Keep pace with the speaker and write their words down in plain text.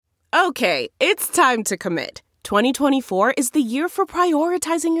Okay, it's time to commit. 2024 is the year for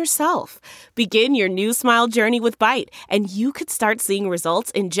prioritizing yourself. Begin your new smile journey with Byte, and you could start seeing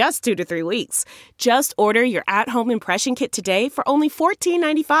results in just 2 to 3 weeks. Just order your at-home impression kit today for only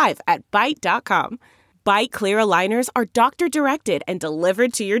 $14.95 at Byte.com. Byte Clear aligners are doctor-directed and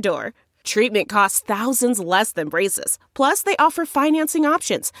delivered to your door. Treatment costs thousands less than braces. Plus, they offer financing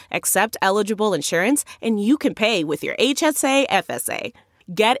options, accept eligible insurance, and you can pay with your HSA FSA.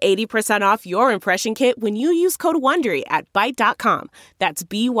 Get 80% off your impression kit when you use code WONDERY at Byte.com. That's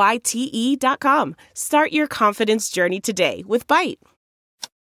BYTE.com. Start your confidence journey today with Byte.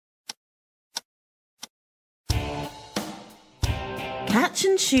 Catch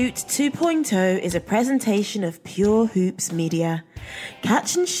and Shoot 2.0 is a presentation of Pure Hoops Media.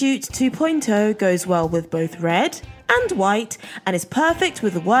 Catch and Shoot 2.0 goes well with both red and white and is perfect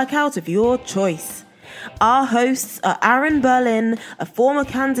with the workout of your choice. Our hosts are Aaron Berlin, a former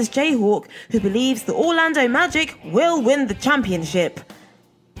Kansas Jayhawk who believes the Orlando Magic will win the championship.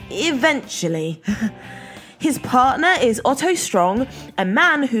 Eventually. His partner is Otto Strong, a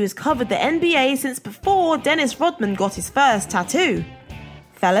man who has covered the NBA since before Dennis Rodman got his first tattoo.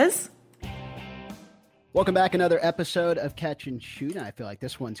 Fellas? Welcome back. Another episode of Catch and Shoot. I feel like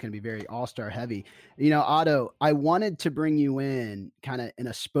this one's going to be very all-star heavy. You know, Otto, I wanted to bring you in kind of in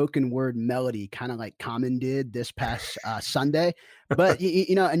a spoken word melody, kind of like Common did this past Sunday. But,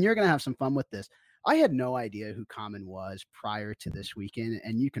 you know, and you're going to have some fun with this. I had no idea who Common was prior to this weekend,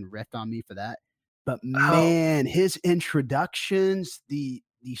 and you can riff on me for that. But, man, his introductions, the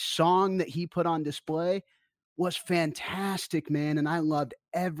song that he put on display was fantastic, man, and I loved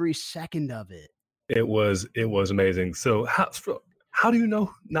every second of it. It was amazing. So how do you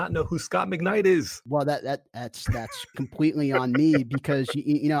not know who Scott McKnight is? Well, that's completely on me because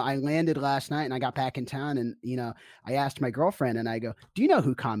you know I landed last night and I got back in town and you know I asked my girlfriend and I go, "Do you know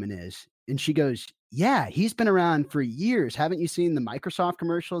who Common is?" And she goes, "Yeah, he's been around for years. Haven't you seen the Microsoft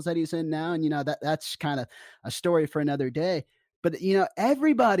commercials that he's in now?" And you know that's kind of a story for another day. But you know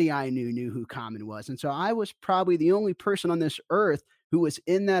everybody I knew who Common was, and so I was probably the only person on this earth who was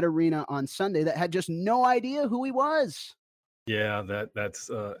in that arena on Sunday that had just no idea who he was. Yeah, that's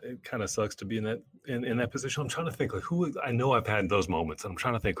it kind of sucks to be in that position. I'm trying to think like who I know I've had those moments. I'm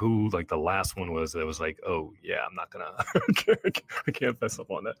trying to think who like the last one was that was like, oh yeah, I'm not gonna I can't fess up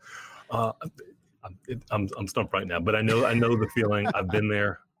on that. I'm stumped right now, but I know the feeling. I've been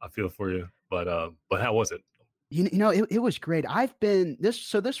there. I feel for you. But how was it? You know, it was great.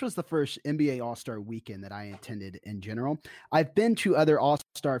 This was the first NBA All-Star weekend that I attended in general. I've been to other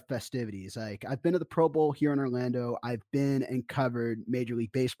All-Star festivities. Like I've been to the Pro Bowl here in Orlando. I've been and covered Major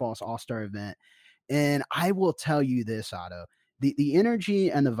League Baseball's All-Star event. And I will tell you this, Otto, the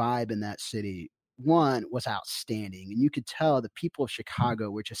energy and the vibe in that city, one, was outstanding. And you could tell the people of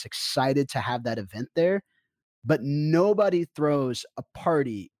Chicago were just excited to have that event there. But nobody throws a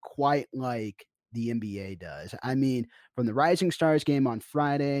party quite like the NBA does. I mean, from the Rising Stars game on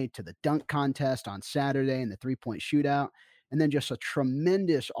Friday to the dunk contest on Saturday and the three-point shootout, and then just a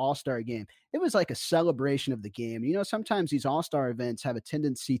tremendous all-star game. It was like a celebration of the game. You know, sometimes these all-star events have a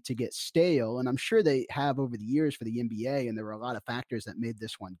tendency to get stale, and I'm sure they have over the years for the NBA, and there were a lot of factors that made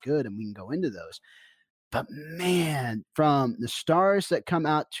this one good, and we can go into those. But man, from the stars that come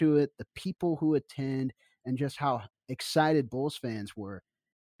out to it, the people who attend, and just how excited Bulls fans were,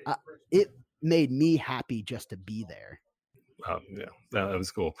 it made me happy just to be there. Yeah, that was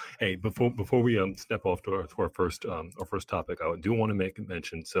cool. Hey, before we step off to our first topic, I do want to make a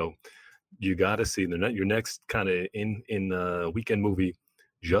mention. So you got to see your next kind of in weekend movie,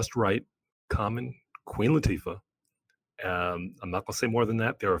 Just Right, Common, Queen Latifah. I'm not gonna say more than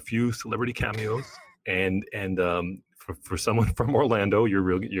that. There are a few celebrity cameos, and for someone from Orlando,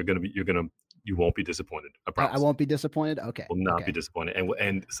 you won't be disappointed. I promise. I won't be disappointed. Okay, will not be disappointed.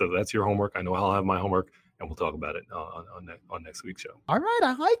 And so that's your homework. I know I'll have my homework, and we'll talk about it on next week's show. All right,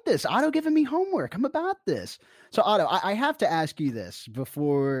 I like this. Otto giving me homework. I'm about this. So Otto, I have to ask you this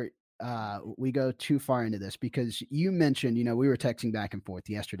before we go too far into this, because you mentioned, you know, we were texting back and forth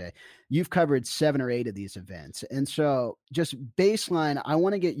yesterday. You've covered 7 or 8 of these events. And so just baseline, I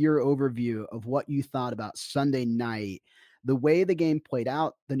want to get your overview of what you thought about Sunday night, the way the game played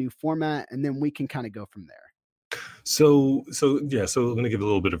out, the new format, and then we can kind of go from there. So I'm going to give a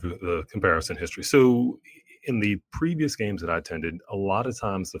little bit of a comparison history. So in the previous games that I attended, a lot of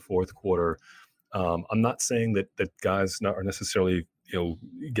times the fourth quarter, I'm not saying that guys are necessarily, you know,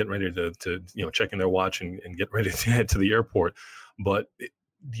 getting ready to you know, checking their watch and get ready to head to the airport, but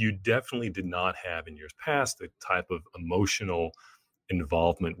you definitely did not have in years past the type of emotional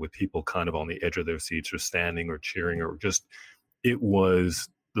involvement with people kind of on the edge of their seats or standing or cheering, or just, it was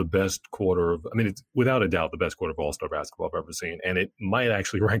the best quarter of, I mean, it's without a doubt the best quarter of All-Star basketball I've ever seen. And it might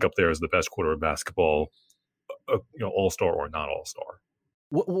actually rank up there as the best quarter of basketball, All-Star or not All-Star.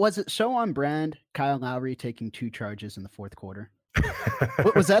 Was it so on brand, Kyle Lowry taking 2 charges in the fourth quarter?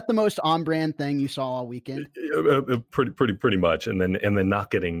 Was that the most on brand thing you saw all weekend? Pretty much. And then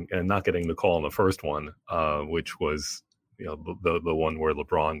not getting the call on the first one, which was, the one where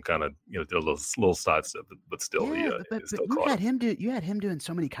LeBron kind of, did a little sidestep, but still, but you had him doing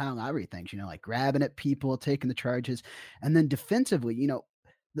so many Kyle Lowry things, like grabbing at people, taking the charges, and then defensively,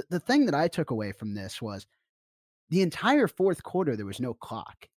 the thing that I took away from this was the entire fourth quarter there was no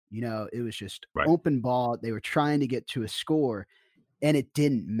clock. It was just open ball. They were trying to get to a score, and it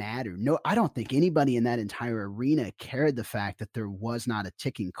didn't matter. No, I don't think anybody in that entire arena cared the fact that there was not a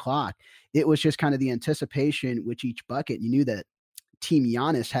ticking clock. It was just kind of the anticipation with each bucket. You knew that Team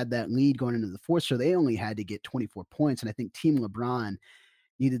Giannis had that lead going into the fourth, so they only had to get 24 points. And I think Team LeBron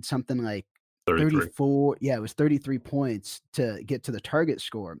needed something like 34. Yeah, it was 33 points to get to the target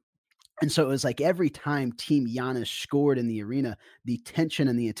score. And so it was like every time Team Giannis scored in the arena, the tension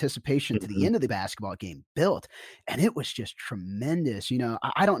and the anticipation to the end of the basketball game built. And it was just tremendous.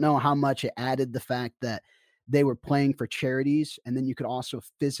 I don't know how much it added the fact that they were playing for charities. And then you could also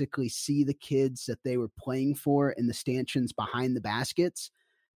physically see the kids that they were playing for in the stanchions behind the baskets.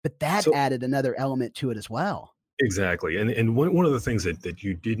 But that added another element to it as well. Exactly. And one of the things that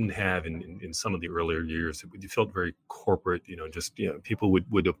you didn't have in some of the earlier years, you felt very corporate, people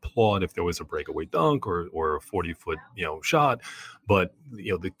would applaud if there was a breakaway dunk or a 40-foot, shot. But,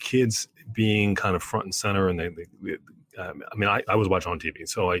 the kids being kind of front and center, and I was watching on TV,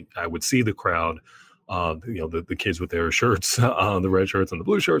 so I would see the crowd, the kids with their shirts, the red shirts and the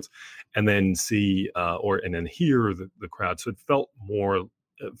blue shirts, and then see and then hear the crowd. So it felt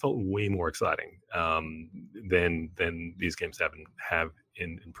way more exciting than these games have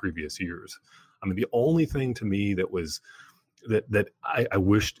in previous years. I mean, the only thing to me that was that I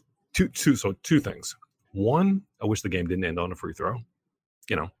wished two things. One, I wish the game didn't end on a free throw,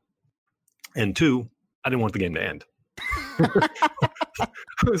 and two, I didn't want the game to end.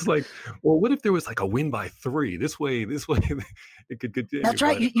 I was like, well, what if there was like a win by 3? This way it could continue. That's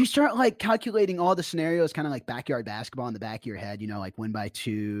right. You start like calculating all the scenarios, kind of like backyard basketball in the back of your head, like win by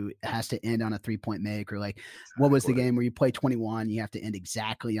 2, it has to end on a 3-point make, or like what was the game where you play 21, you have to end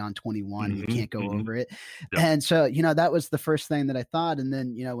exactly on 21. You can't go over it. Yep. And so, that was the first thing that I thought. And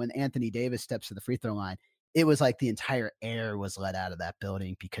then, when Anthony Davis steps to the free throw line, it was like the entire air was let out of that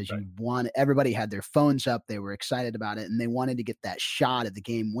building because everybody had their phones up. They were excited about it and they wanted to get that shot at the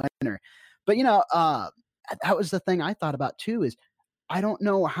game winner. But, that was the thing I thought about too, is I don't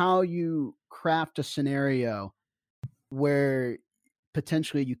know how you craft a scenario where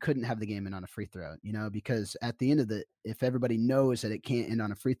potentially you couldn't have the game end on a free throw, because at the end of if everybody knows that it can't end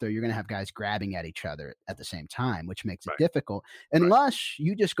on a free throw, you're going to have guys grabbing at each other at the same time, which makes it difficult unless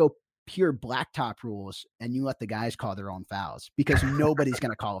you just go pure blacktop rules and you let the guys call their own fouls, because nobody's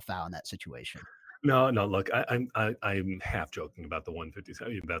going to call a foul in that situation. No. Look, I'm half joking about the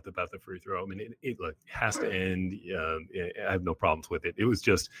 157 about the free throw. I mean, it has to end. I have no problems with it. It was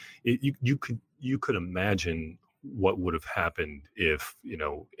just you could imagine what would have happened if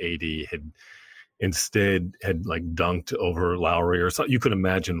AD had like dunked over Lowry or something. You could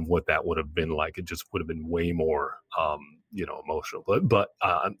imagine what that would have been like. It just would have been way more emotional, but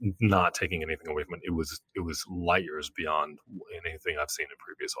not taking anything away from it. It was light years beyond anything I've seen in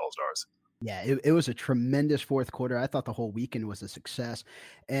previous All-Stars. Yeah, it was a tremendous fourth quarter. I thought the whole weekend was a success.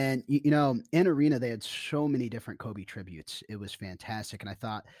 And, in Arena, they had so many different Kobe tributes. It was fantastic. And I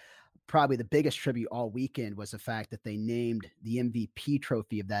thought probably the biggest tribute all weekend was the fact that they named the MVP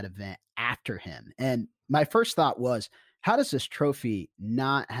trophy of that event after him. And my first thought was, how does this trophy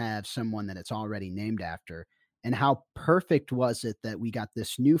not have someone that it's already named after? And how perfect was it that we got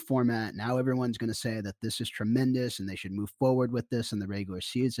this new format? Now everyone's going to say that this is tremendous and they should move forward with this in the regular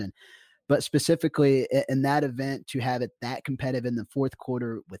season. But specifically in that event, to have it that competitive in the fourth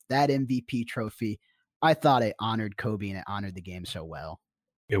quarter with that MVP trophy, I thought it honored Kobe and it honored the game so well.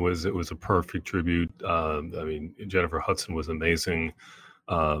 It was a perfect tribute. Jennifer Hudson was amazing.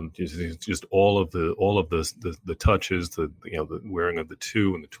 Just all of the touches, the wearing of the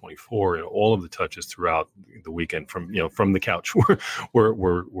 2 and the 24, and all of the touches throughout the weekend from the couch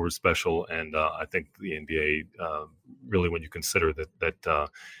were special. And I think the NBA really, when you consider that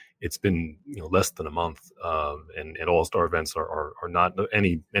it's been less than a month, and All-Star events are not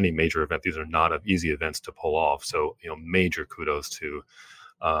any major event. These are not easy events to pull off. So major kudos to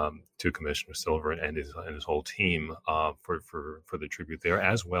Commissioner Silver and his whole team for the tribute there,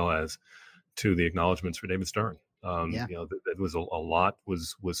 as well as to the acknowledgments for David Stern. Yeah. That was a lot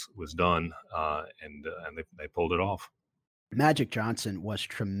was done, and they pulled it off. Magic Johnson was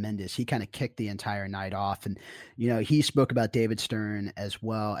tremendous. He kind of kicked the entire night off. And, he spoke about David Stern as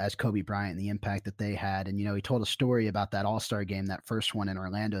well as Kobe Bryant and the impact that they had. And, he told a story about that All-Star game, that first one in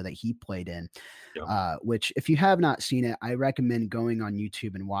Orlando that he played in, Yeah. Which if you have not seen it, I recommend going on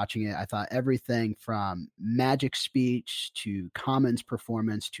YouTube and watching it. I thought everything from Magic's speech to Common's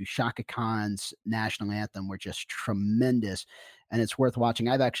performance to Shaka Khan's national anthem were just tremendous. And it's worth watching.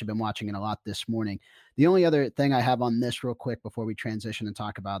 I've actually been watching it a lot this morning. The only other thing I have on this real quick before we transition and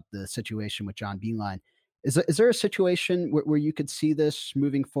talk about the situation with John Beilein is there a situation where you could see this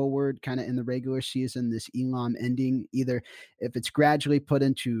moving forward kind of in the regular season, this Elam ending, either if it's gradually put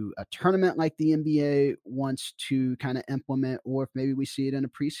into a tournament like the NBA wants to kind of implement, or if maybe we see it in a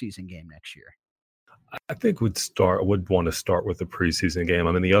preseason game next year? I think would want to start with the preseason game.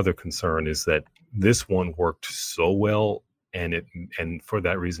 I mean, the other concern is that this one worked so well, and for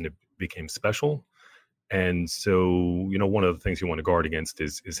that reason it became special. And so, one of the things you want to guard against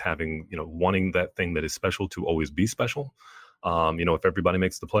is having, wanting that thing that is special to always be special. If everybody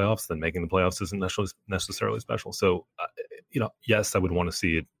makes the playoffs, then making the playoffs isn't necessarily special. So, yes, I would want to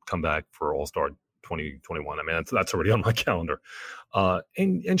see it come back for All-Star 2021. I mean, that's already on my calendar.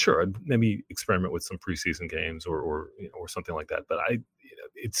 And sure, I'd maybe experiment with some preseason games or something like that. But I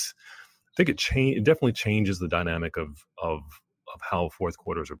think it definitely changes the dynamic of how fourth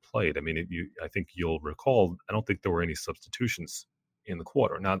quarters are played. I mean, I think you'll recall, I don't think there were any substitutions in the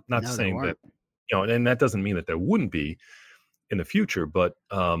quarter. Not No, saying that, and that doesn't mean that there wouldn't be in the future, but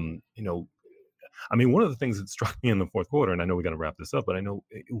I mean, one of the things that struck me in the fourth quarter, and I know we got to wrap this up, but I know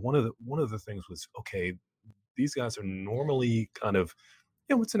one of the things was, okay, these guys are normally kind of,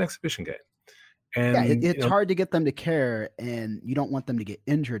 it's an exhibition game. And yeah, it's hard to get them to care, and you don't want them to get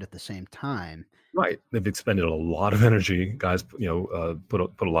injured at the same time. Right. They've expended a lot of energy. Guys, put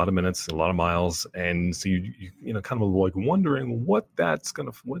a lot of minutes, a lot of miles. And so you kind of like wondering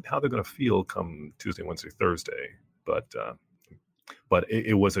how they're going to feel come Tuesday, Wednesday, Thursday. But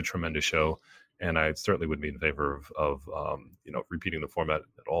it was a tremendous show. And I certainly would be in favor of repeating the format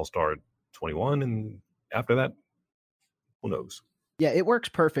at All-Star 21. And after that, who knows? Yeah, it works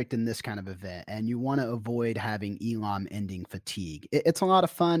perfect in this kind of event, and you want to avoid having Elam ending fatigue. It's a lot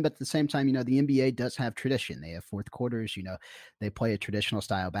of fun, but at the same time, the NBA does have tradition. They have fourth quarters, they play a traditional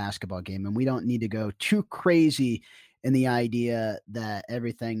style basketball game, and we don't need to go too crazy in the idea that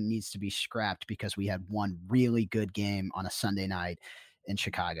everything needs to be scrapped because we had one really good game on a Sunday night in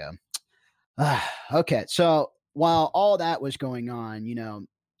Chicago. Okay, so while all that was going on,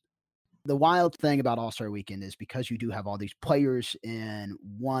 the wild thing about All-Star Weekend is because you do have all these players in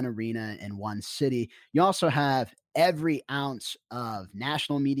one arena in one city, you also have every ounce of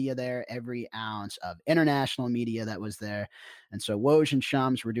national media there, every ounce of international media that was there. And so Woj and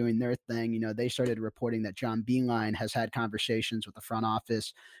Shams were doing their thing. They started reporting that John Beilein has had conversations with the front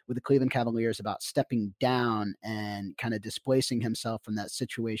office with the Cleveland Cavaliers about stepping down and kind of displacing himself from that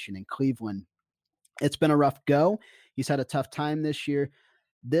situation in Cleveland. It's been a rough go. He's had a tough time this year.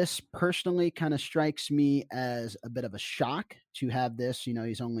 This personally kind of strikes me as a bit of a shock to have this.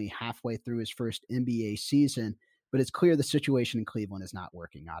 He's only halfway through his first NBA season, but it's clear the situation in Cleveland is not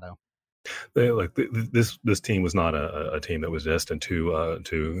working, Otto. This team was not a team that was destined to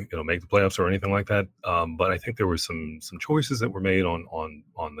make the playoffs or anything like that. But I think there were some choices that were made on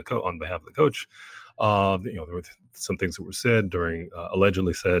behalf of the coach. There were some things that were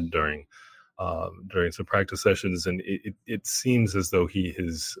allegedly said during some practice sessions, and it seems as though he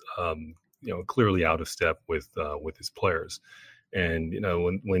is clearly out of step with his players. And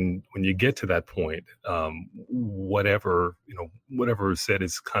when you get to that point, whatever is said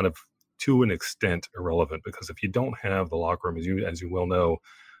is kind of to an extent irrelevant, because if you don't have the locker room, as you well know,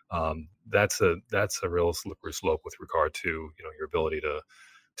 that's a real slippery slope with regard to your ability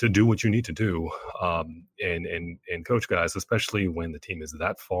to do what you need to do, and coach guys, especially when the team is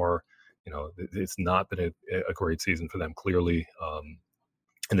that far. It's not been a great season for them, clearly,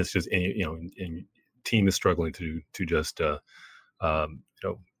 and it's just and team is struggling to just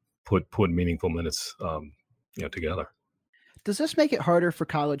put meaningful minutes together. Does this make it harder for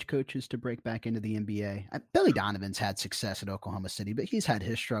college coaches to break back into the NBA? Billy Donovan's had success at Oklahoma City, but he's had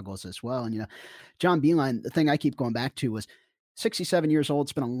his struggles as well. And John Beilein, the thing I keep going back to was 67 years old,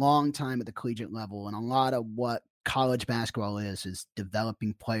 spent a long time at the collegiate level, and a lot of what college basketball is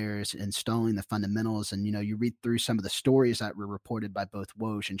developing players, installing the fundamentals. And, you read through some of the stories that were reported by both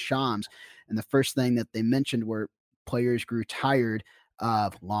Woj and Shams, and the first thing that they mentioned were players grew tired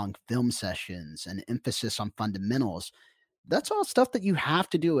of long film sessions and emphasis on fundamentals. That's all stuff that you have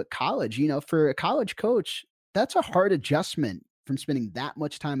to do at college. For a college coach, that's a hard adjustment from spending that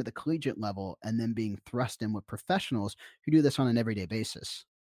much time at the collegiate level and then being thrust in with professionals who do this on an everyday basis.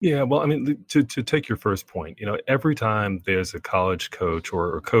 Yeah, well, I mean, to take your first point, every time there's a college coach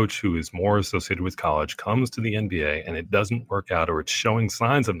or a coach who is more associated with college comes to the NBA and it doesn't work out or it's showing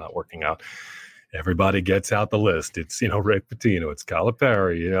signs of not working out, everybody gets out the list. It's, Rick Pitino, it's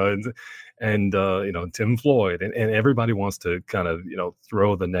Calipari, and Tim Floyd, and everybody wants to kind of,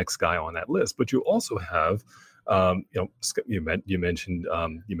 throw the next guy on that list. But you also have, you mentioned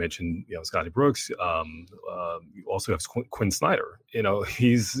Scotty Brooks. You also have Quinn Snyder.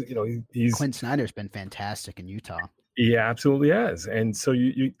 He's Quinn Snyder's been fantastic in Utah. He absolutely has. And so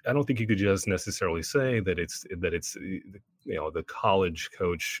I don't think you could just necessarily say that it's the college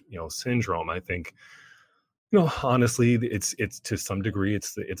coach syndrome. I think honestly it's to some degree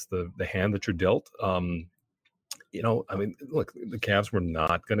it's the hand that you're dealt. I mean, look, the Cavs were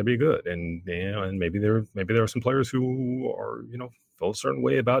not going to be good, and and maybe there are some players who are feel a certain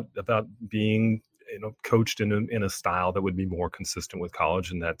way about being coached in a style that would be more consistent with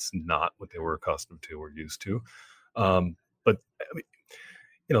college, and that's not what they were accustomed to or used to. But I mean,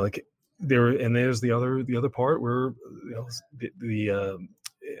 like there's the other part where the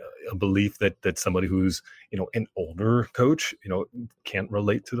a belief that somebody who's an older coach can't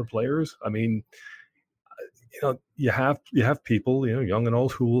relate to the players. I mean, you have people, young and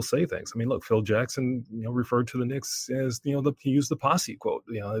old, who will say things. I mean, look, Phil Jackson, referred to the Knicks as, he used the posse quote,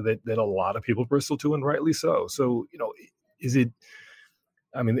 that a lot of people bristle to, and rightly so. So, is it?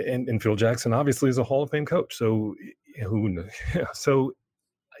 I mean, and Phil Jackson obviously is a Hall of Fame coach. So, so,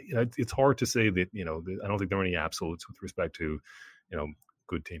 it's hard to say that, I don't think there are any absolutes with respect to,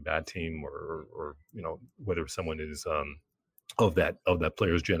 good team, bad team, or whether someone is of that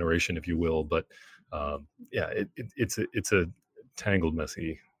player's generation, if you will. But it's a tangled,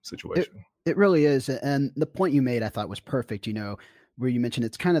 messy situation. It really is. And the point you made, I thought, was perfect, where you mentioned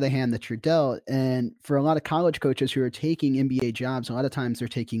it's kind of the hand that you're dealt. And for a lot of college coaches who are taking NBA jobs, a lot of times they're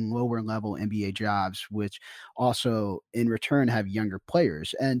taking lower level NBA jobs, which also in return have younger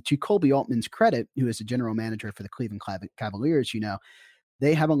players. And to Colby Altman's credit, who is the general manager for the Cleveland Cavaliers,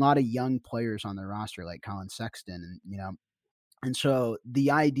 they have a lot of young players on their roster like Colin Sexton, and so the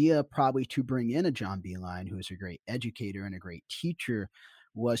idea probably to bring in a John Beilein, who is a great educator and a great teacher,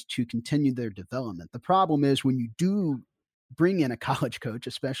 was to continue their development. The problem is when you do bring in a college coach,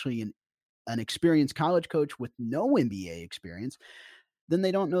 especially an experienced college coach with no NBA experience, then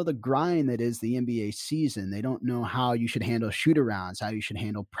they don't know the grind that is the NBA season. They don't know how you should handle shoot-arounds, how you should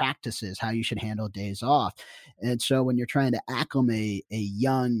handle practices, how you should handle days off. And so when you're trying to acclimate a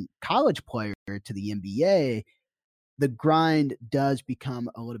young college player to the NBA, the grind does become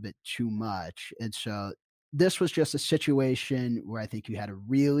a little bit too much. And so this was just a situation where I think you had a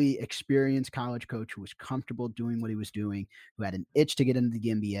really experienced college coach who was comfortable doing what he was doing, who had an itch to get into the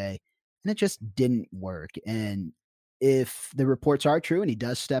NBA, and it just didn't work. And if the reports are true and he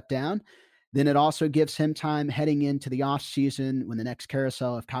does step down, then it also gives him time heading into the off season when the next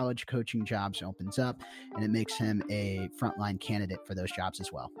carousel of college coaching jobs opens up, and it makes him a frontline candidate for those jobs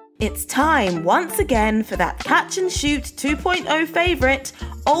as well. It's time once again for that Catch and Shoot 2.0 favorite,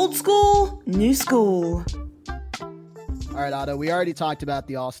 old school, new school. All right, Otto, we already talked about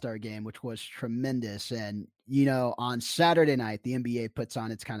the All-Star game, which was tremendous. And, on Saturday night, the NBA puts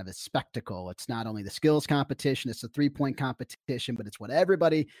on its kind of a spectacle. It's not only the skills competition, it's the three-point competition, but it's what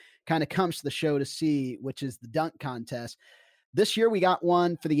everybody kind of comes to the show to see, which is the dunk contest. This year we got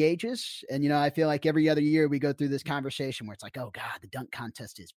one for the ages. And, I feel like every other year we go through this conversation where it's like, oh God, the dunk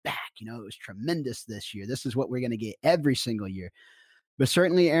contest is back. It was tremendous this year. This is what we're going to get every single year. But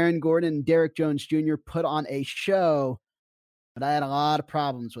certainly Aaron Gordon and Derrick Jones Jr. put on a show, but I had a lot of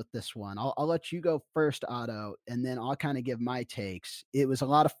problems with this one. I'll let you go first, Otto, and then I'll kind of give my takes. It was a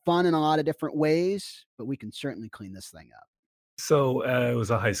lot of fun in a lot of different ways, but we can certainly clean this thing up. So I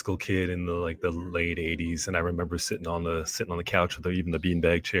was a high school kid in the late '80s, and I remember sitting on the couch with even the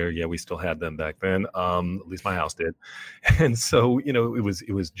beanbag chair. Yeah, we still had them back then. At least my house did. And so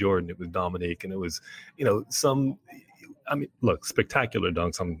it was Jordan, it was Dominique, and it was some. I mean, look, spectacular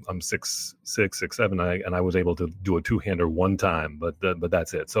dunks. I'm 6'6", 6'7", and I was able to do a two-hander one time, but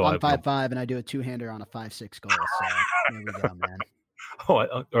that's it. So I'm 5'5", and I do a two-hander on a 5'6" goal. So there we go, man. All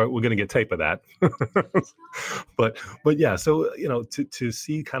right, we're going to get tape of that. but yeah, so to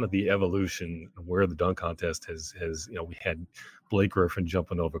see kind of the evolution where the dunk contest has we had Blake Griffin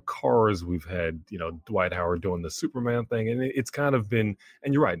jumping over cars, we've had Dwight Howard doing the Superman thing, and it's kind of been,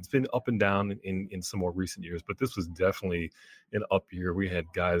 and you're right, it's been up and down in some more recent years, but this was definitely an up year. We had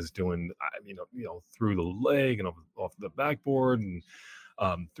guys doing through the leg and off the backboard, and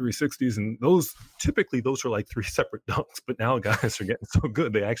 360s, and those are like 3 separate dunks. But now guys are getting so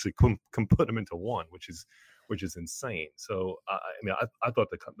good they actually can put them into one, which is insane. So I mean, I thought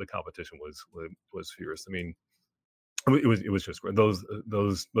the competition was fierce. I mean, it was just great.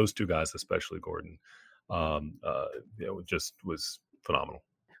 Those two guys, especially Gordon, just was phenomenal.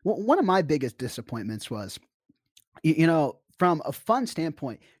 Well, one of my biggest disappointments was, from a fun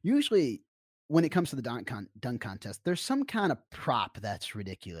standpoint, usually when it comes to the dunk contest, there's some kind of prop that's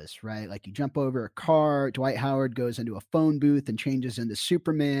ridiculous, right? Like you jump over a car, Dwight Howard goes into a phone booth and changes into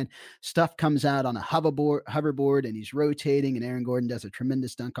Superman. Stuff comes out on a hoverboard, and he's rotating, and Aaron Gordon does a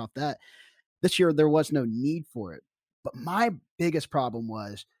tremendous dunk off that. This year, there was no need for it. But my biggest problem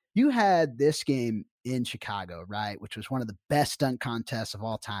was you had this game in Chicago, right, which was one of the best dunk contests of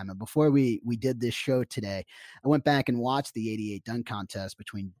all time. And before we did this show today, I went back and watched the 88 dunk contest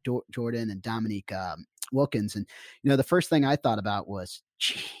between Jordan and Dominique Wilkins. And, the first thing I thought about was,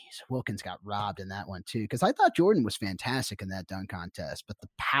 geez, Wilkins got robbed in that one too, because I thought Jordan was fantastic in that dunk contest. But the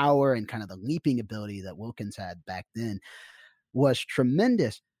power and kind of the leaping ability that Wilkins had back then was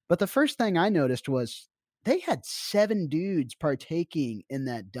tremendous. But the first thing I noticed was they had 7 dudes partaking in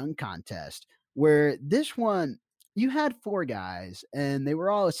that dunk contest, where this one, you had 4 guys, and they were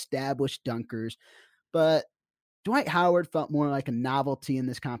all established dunkers. But Dwight Howard felt more like a novelty in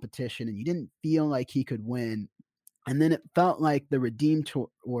this competition, and you didn't feel like he could win. And then it felt like the Redeem Tour,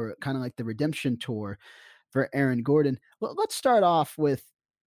 or kind of like the redemption tour for Aaron Gordon. Well, let's start off with,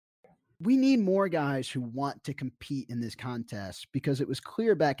 we need more guys who want to compete in this contest, because it was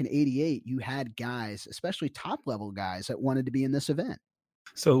clear back in 88, you had guys, especially top level guys, that wanted to be in this event.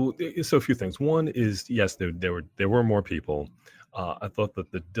 So a few things. One is, yes, there were more people. I thought that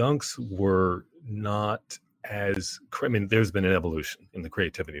the dunks were not as, I mean, there's been an evolution in the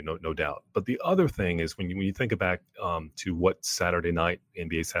creativity, no doubt. But the other thing is, when you think back to what Saturday night,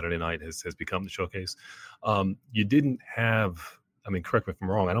 NBA Saturday night has become the showcase, you didn't have, I mean, correct me if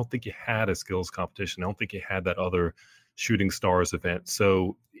I'm wrong, I don't think you had a skills competition. I don't think you had that other shooting stars event.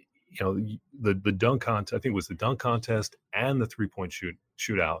 So, the dunk contest, I think it was the dunk contest and the 3-point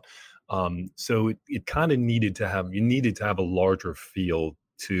shootout. So it kind of needed to have a larger field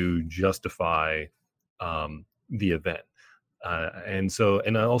to justify the event.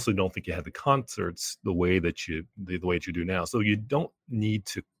 And I also don't think you had the concerts the way that you do now. So you don't need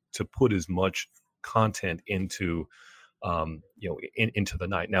to put as much content into into the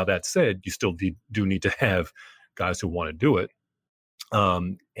night. Now, that said, you still do need to have guys who want to do it.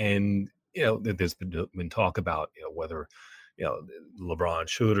 And there's been talk about whether LeBron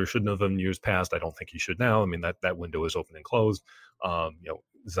should or shouldn't have in years past. I don't think he should now. I mean, that window is open and closed.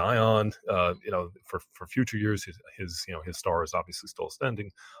 Zion, for future years, his star is obviously still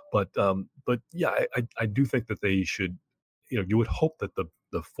standing. But yeah, I do think that they should. You would hope that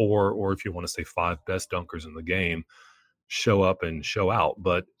the 4, or if you want to say 5 best dunkers in the game show up and show out.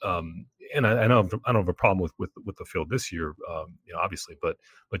 But and I don't have a problem with the field this year, obviously, but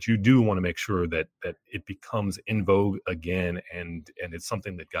you do want to make sure that it becomes in vogue again, and it's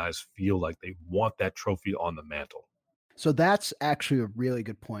something that guys feel like they want that trophy on the mantle. So that's actually a really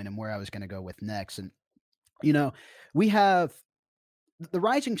good point, and where I was going to go with next. And we have the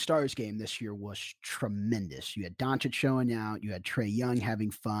Rising Stars game this year was tremendous. You had Doncic showing out, you had Trae Young having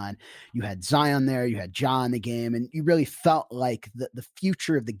fun, you had Zion there, you had Ja in the game, and you really felt like the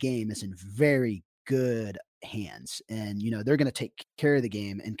future of the game is in very good hands. And, they're going to take care of the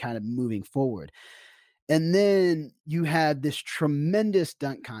game and kind of moving forward. And then you had this tremendous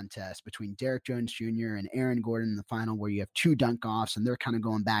dunk contest between Derrick Jones Jr. and Aaron Gordon in the final, where you have 2 dunk offs and they're kind of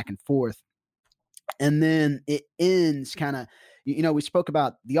going back and forth. And then it ends kind of, we spoke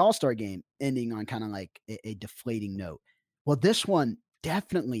about the All-Star game ending on kind of like a deflating note. Well, this one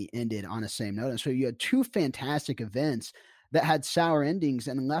definitely ended on the same note. And so you had 2 fantastic events that had sour endings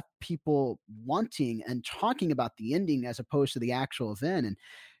and left people wanting and talking about the ending as opposed to the actual event. And,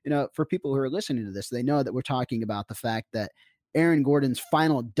 for people who are listening to this, they know that we're talking about the fact that Aaron Gordon's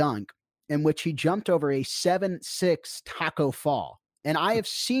final dunk, in which he jumped over a 7'6" Taco Fall. And I have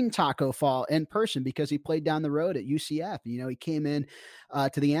seen Taco Fall in person because he played down the road at UCF. He came in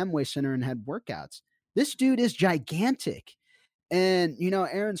to the Amway Center and had workouts. This dude is gigantic. And,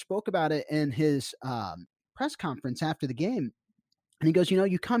 Aaron spoke about it in his press conference after the game. And he goes,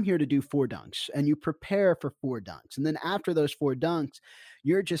 you come here to do 4 dunks and you prepare for 4 dunks. And then after those 4 dunks,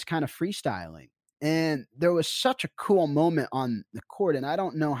 you're just kind of freestyling. And there was such a cool moment on the court. And I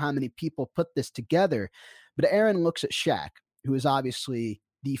don't know how many people put this together, but Aaron looks at Shaq, who is obviously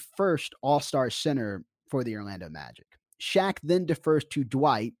the first all-star center for the Orlando Magic. Shaq then defers to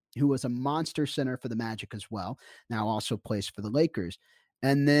Dwight, who was a monster center for the Magic as well, now also plays for the Lakers.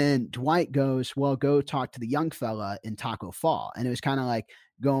 And then Dwight goes, well, go talk to the young fella in Taco Fall. And it was kind of like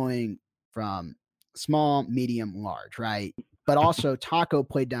going from small, medium, large, right? But also Taco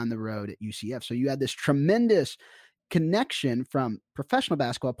played down the road at UCF. So you had this tremendous connection from professional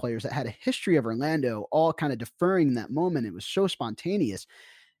basketball players that had a history of Orlando, all kind of deferring in that moment. It was so spontaneous.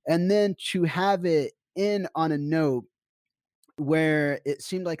 And then to have it in on a note where it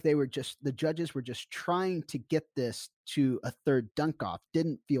seemed like the judges were just trying to get this to a third dunk off,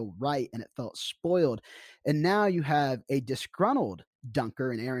 didn't feel right, and it felt spoiled. And now you have a disgruntled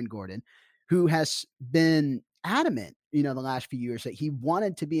dunker in Aaron Gordon who has been adamant, the last few years that he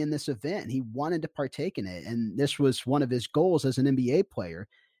wanted to be in this event. He wanted to partake in it. And this was one of his goals as an NBA player.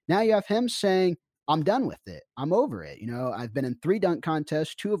 Now you have him saying, I'm done with it. I'm over it. I've been in 3 dunk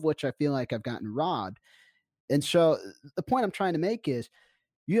contests, 2 of which I feel like I've gotten robbed. And so the point I'm trying to make is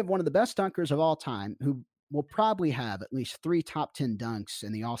you have one of the best dunkers of all time who will probably have at least 3 top 10 dunks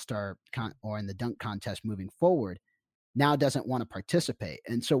in the All-Star or in the dunk contest moving forward, now doesn't want to participate.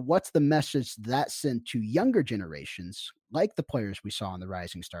 And so what's the message that sent to younger generations, like the players we saw in the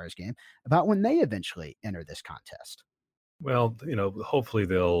Rising Stars game, about when they eventually enter this contest? Well, hopefully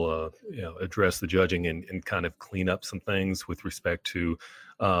they'll, address the judging and kind of clean up some things with respect to,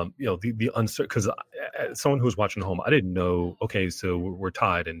 the uncertain. Because someone who was watching home, I didn't know. Okay, so we're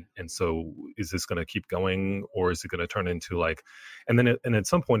tied, and so is this going to keep going, or is it going to turn into like, and then at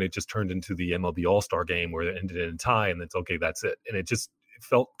some point it just turned into the MLB All-Star game where it ended in a tie, and it's okay, that's it, and it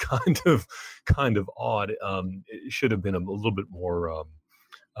felt kind of odd. It should have been a little bit more.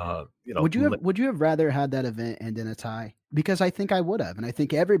 Would you have rather had that event end in a tie? Because I think I would have, and I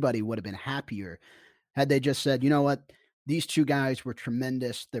think everybody would have been happier had they just said, you know what, these 2 guys were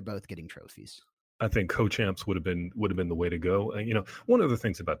tremendous. They're both getting trophies. I think co-champs would have been the way to go. And one of the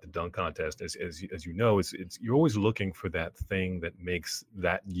things about the dunk contest is, as you know, is you're always looking for that thing that makes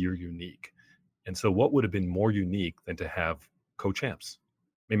that year unique. And so, what would have been more unique than to have co-champs?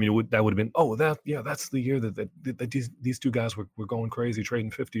 I mean, that would have been, that's the year that these 2 guys were going crazy,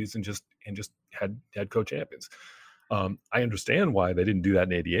 trading 50s and just had co-champions. I understand why they didn't do that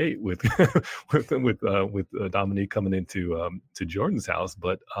in '88 with Dominique coming into to Jordan's house,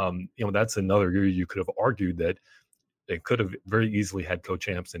 but that's another year you could have argued that they could have very easily had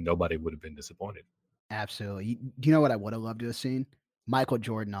co-champs and nobody would have been disappointed. Absolutely. Do you know what I would have loved to have seen? Michael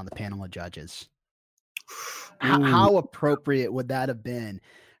Jordan on the panel of judges. How appropriate would that have been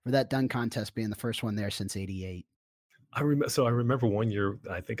for that dunk contest being the first one there since '88? I remember one year,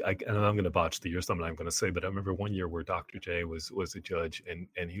 and I'm going to botch the year, something I'm going to say, but I remember one year where Dr. J was a judge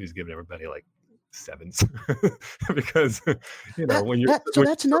and he was giving everybody like 7s because,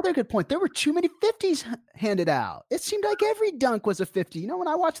 that's another good point. There were too many 50s handed out. It seemed like every dunk was a 50. When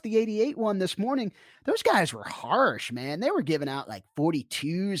I watched the '88 one this morning, those guys were harsh, man. They were giving out like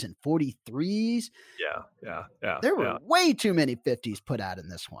 42s and 43s. Yeah. There were way too many 50s put out in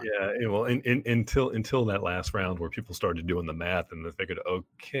this one. Yeah. Well, until that last round where people started doing the math and they figured,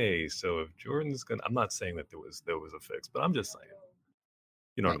 okay, so if Jordan's gonna, I'm not saying that there was a fix, but I'm just saying,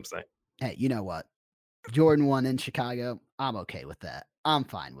 what I'm saying. Hey, you know what? Jordan won in Chicago. I'm okay with that. I'm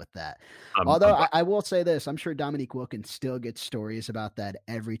fine with that. Although I will say this, I'm sure Dominique Wilkins still gets stories about that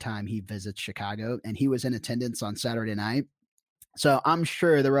every time he visits Chicago, and he was in attendance on Saturday night. So I'm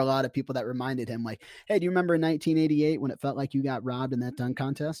sure there were a lot of people that reminded him like, hey, do you remember in 1988 when it felt like you got robbed in that dunk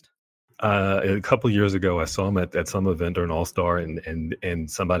contest? A couple of years ago, I saw him at some event or an All-Star, and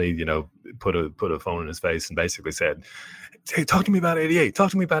somebody, put a phone in his face and basically said, "Hey, talk to me about '88.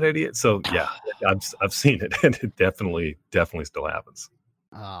 Talk to me about '88." So yeah, I've seen it, and it definitely still happens.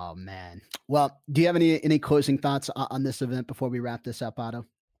 Oh man. Well, do you have any closing thoughts on this event before we wrap this up, Otto?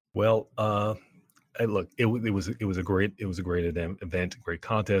 Well, look, it was a great event, great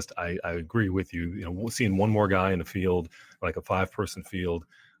contest. I agree with you. Seeing one more guy in the field, like a 5-person field.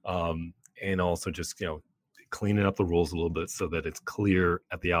 And also just, cleaning up the rules a little bit so that it's clear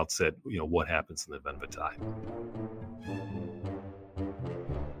at the outset, what happens in the event of a tie.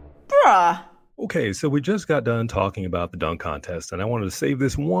 Bruh. Okay, so we just got done talking about the dunk contest, and I wanted to save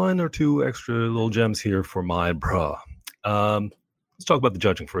this 1 or 2 extra little gems here for my bruh. Let's talk about the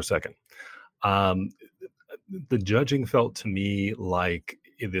judging for a second. The judging felt to me like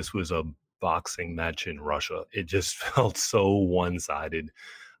this was a boxing match in Russia. It just felt so one-sided.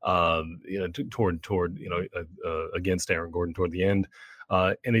 Toward against Aaron Gordon toward the end,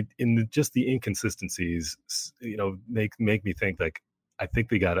 and just the inconsistencies, make me think like I think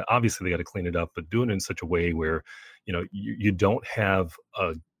they got to clean it up, but doing it in such a way where you don't have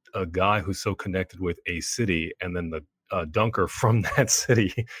a guy who's so connected with a city and then the dunker from that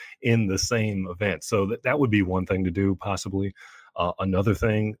city in the same event. So that would be one thing to do possibly. Another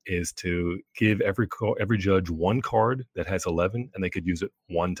thing is to give every judge one card that has 11, and they could use it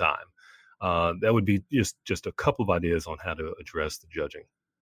one time. That would be just a couple of ideas on how to address the judging.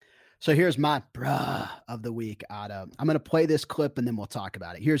 So here's my bruh of the week, Otto. I'm going to play this clip and then we'll talk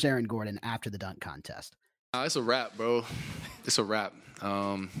about it. Here's Aaron Gordon after the dunk contest. It's a wrap, bro. It's a wrap.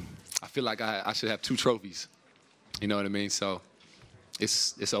 I feel like I should have 2 trophies. You know what I mean? So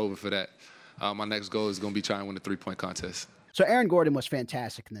it's over for that. My next goal is going to be trying to win the 3-point contest. So Aaron Gordon was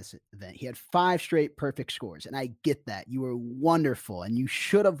fantastic in this event. He had 5 straight perfect scores, and I get that. You were wonderful, and you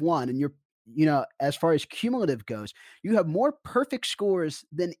should have won. And as far as cumulative goes, you have more perfect scores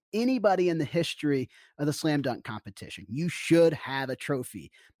than anybody in the history of the slam dunk competition. You should have a trophy.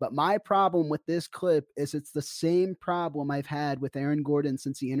 But my problem with this clip is it's the same problem I've had with Aaron Gordon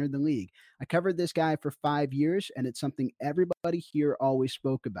since he entered the league. I covered this guy for 5 years, and it's something everybody here always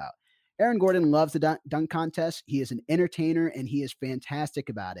spoke about. Aaron Gordon loves the dunk contest. He is an entertainer, and he is fantastic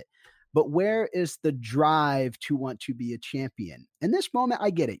about it. But where is the drive to want to be a champion? In this moment,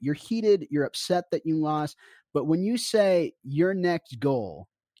 I get it. You're heated. You're upset that you lost. But when you say your next goal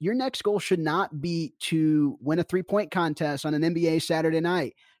should not be to win a 3-point contest on an NBA Saturday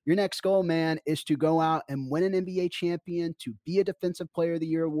night. Your next goal, man, is to go out and win an NBA champion, to be a Defensive Player of the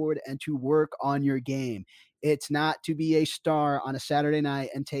Year award, and to work on your game. It's not to be a star on a Saturday night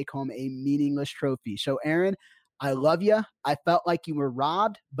and take home a meaningless trophy. So, Aaron, I love you. I felt like you were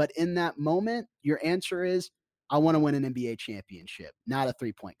robbed, but in that moment, your answer is, I want to win an NBA championship, not a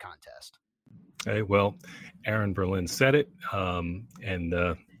 3-point contest. Hey, well, Aaron Berlin said it, and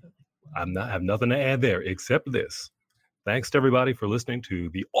I have nothing to add there except this. Thanks to everybody for listening to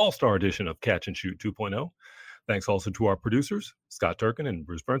the All-Star edition of Catch and Shoot 2.0. Thanks also to our producers, Scott Turkin and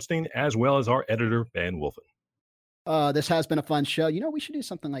Bruce Bernstein, as well as our editor, Van Wolfen. This has been a fun show. We should do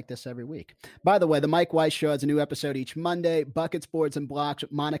something like this every week. By the way, the Mike Weiss Show has a new episode each Monday. Buckets, Boards, and Blocks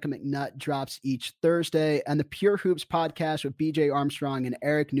with Monica McNutt drops each Thursday. And the Pure Hoops podcast with BJ Armstrong and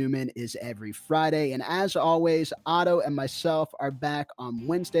Eric Newman is every Friday. And as always, Otto and myself are back on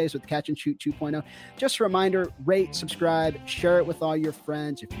Wednesdays with Catch and Shoot 2.0. Just a reminder, rate, subscribe, share it with all your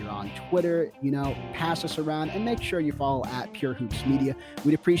friends. If you're on Twitter, pass us around and make sure you follow at Pure Hoops Media.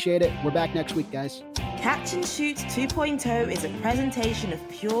 We'd appreciate it. We're back next week, guys. Catch and Shoot 2.0 is a presentation of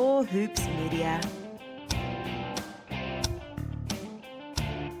Pure Hoops Media.